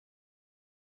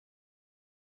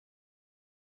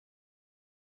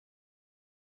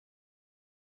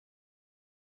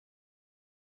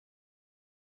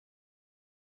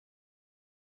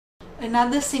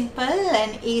Another simple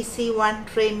and easy one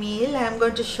tray meal. I am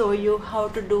going to show you how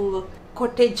to do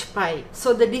cottage pie.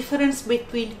 So the difference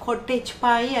between cottage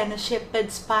pie and a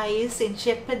shepherd's pie is, in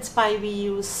shepherd's pie we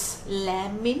use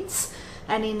lamb mince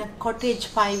and in a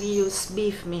cottage pie we use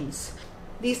beef mince.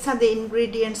 These are the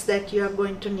ingredients that you are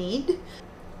going to need.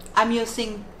 I'm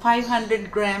using 500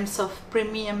 grams of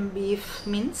premium beef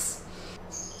mince,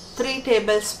 3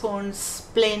 tablespoons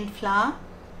plain flour,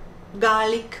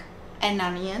 garlic and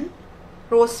onion,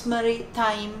 rosemary,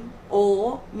 thyme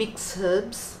or mixed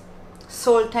herbs,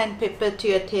 salt and pepper to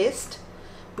your taste,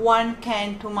 1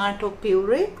 can tomato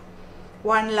puree,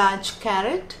 1 large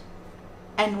carrot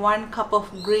and 1 cup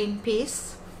of green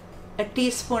peas, a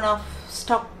teaspoon of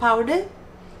stock powder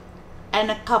and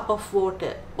a cup of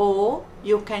water, or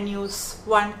you can use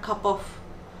 1 cup of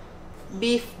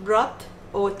beef broth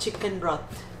or chicken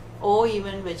broth or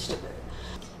even vegetable.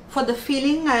 For the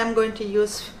filling I am going to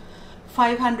use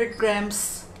 500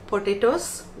 grams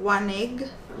potatoes, 1 egg,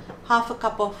 half a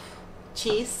cup of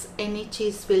cheese, any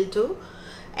cheese will do,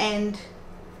 and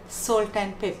salt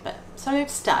and pepper. So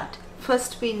let's start.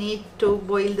 First we need to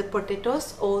boil the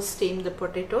potatoes or steam the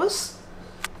potatoes.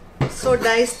 So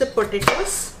dice the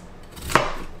potatoes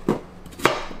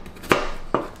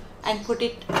and put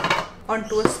it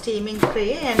onto a steaming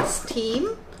tray and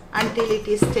steam until it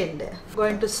is tender.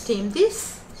 Going to steam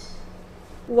this.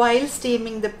 While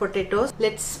steaming the potatoes,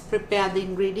 let's prepare the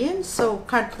ingredients. So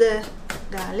cut the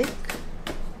garlic,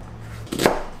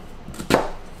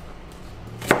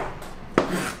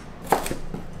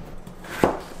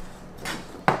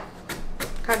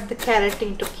 cut the carrot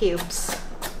into cubes.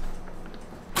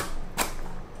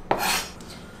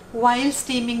 While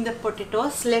steaming the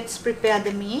potatoes, let's prepare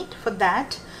the meat. For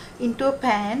that, into a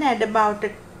pan add about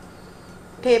a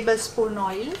tablespoon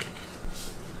oil.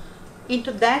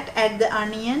 Into that add the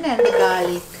onion and the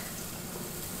garlic.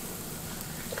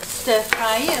 Stir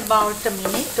fry about a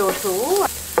minute or 2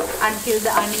 until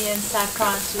the onions are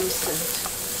translucent.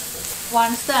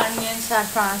 Once the onions are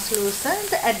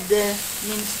translucent, add the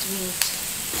minced meat.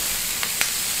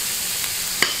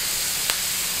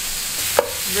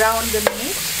 Brown the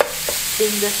meat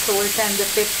in the salt and the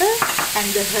pepper and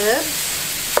the herbs.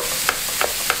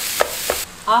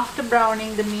 After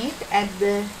browning the meat, add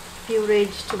the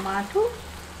pureed tomato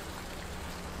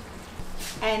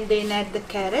and then add the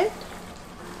carrot.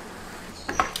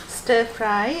 Stir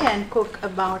fry and cook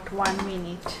about 1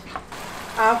 minute.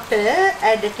 After,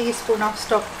 add a teaspoon of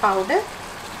stock powder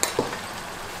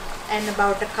and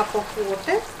about a cup of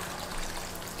water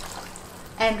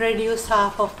and reduce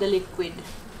half of the liquid.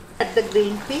 Add the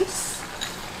green peas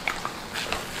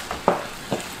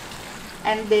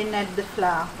and then add the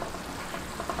flour.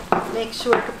 Make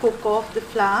sure to cook off the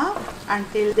flour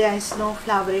until there is no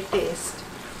floury taste.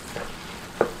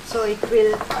 So it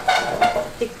will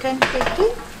thicken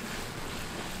quickly.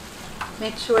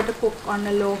 Make sure to cook on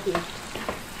a low heat.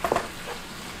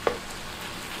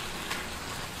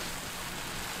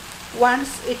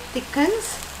 Once it thickens,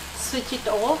 switch it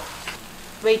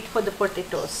off. Wait for the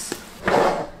potatoes.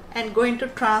 And going to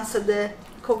transfer the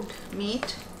cooked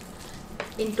meat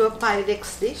into a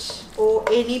Pyrex dish or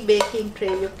any baking tray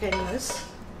you can use.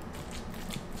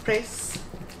 Press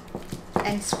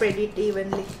and spread it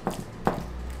evenly.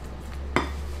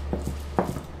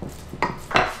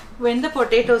 When the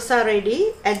potatoes are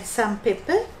ready, add some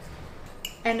pepper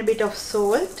and a bit of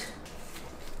salt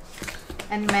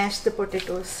and mash the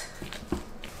potatoes.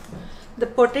 The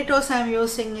potatoes I am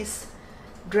using is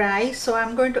dry, so I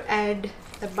am going to add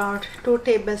about 2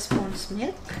 tablespoons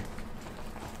milk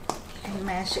and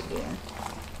mash again.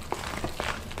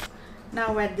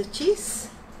 Now add the cheese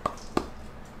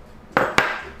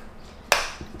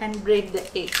and break the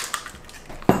egg.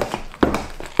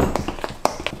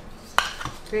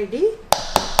 Ready?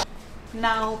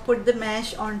 Now put the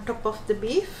mash on top of the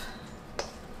beef.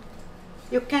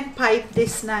 You can pipe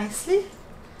this nicely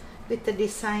with a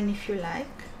design if you like.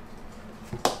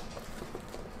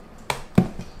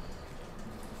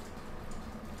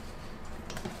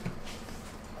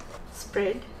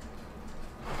 Spread.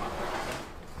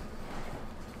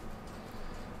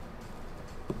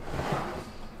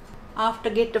 After,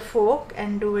 get a fork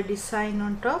and do a design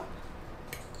on top.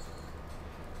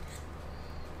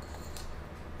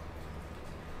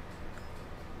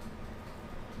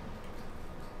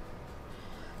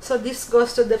 So this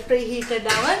goes to the preheated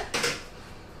oven,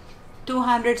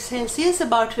 200 Celsius,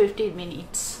 about 15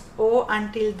 minutes, or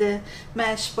until the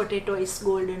mashed potato is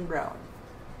golden brown.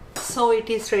 So it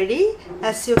is ready.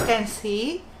 As you can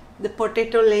see, the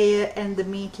potato layer and the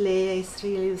meat layer is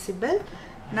really visible.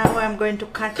 Now I am going to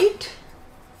cut it.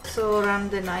 So run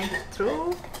the knife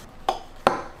through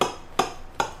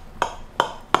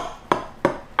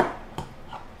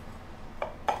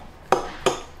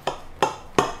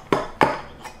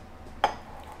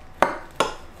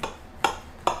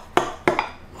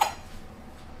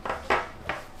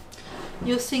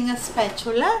using a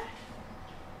spatula.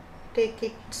 Take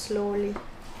it slowly.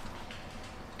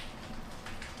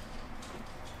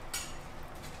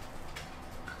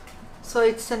 So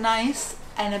it's a nice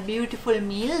and a beautiful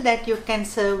meal that you can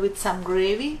serve with some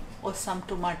gravy or some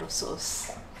tomato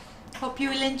sauce. Hope you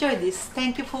will enjoy this.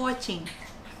 Thank you for watching.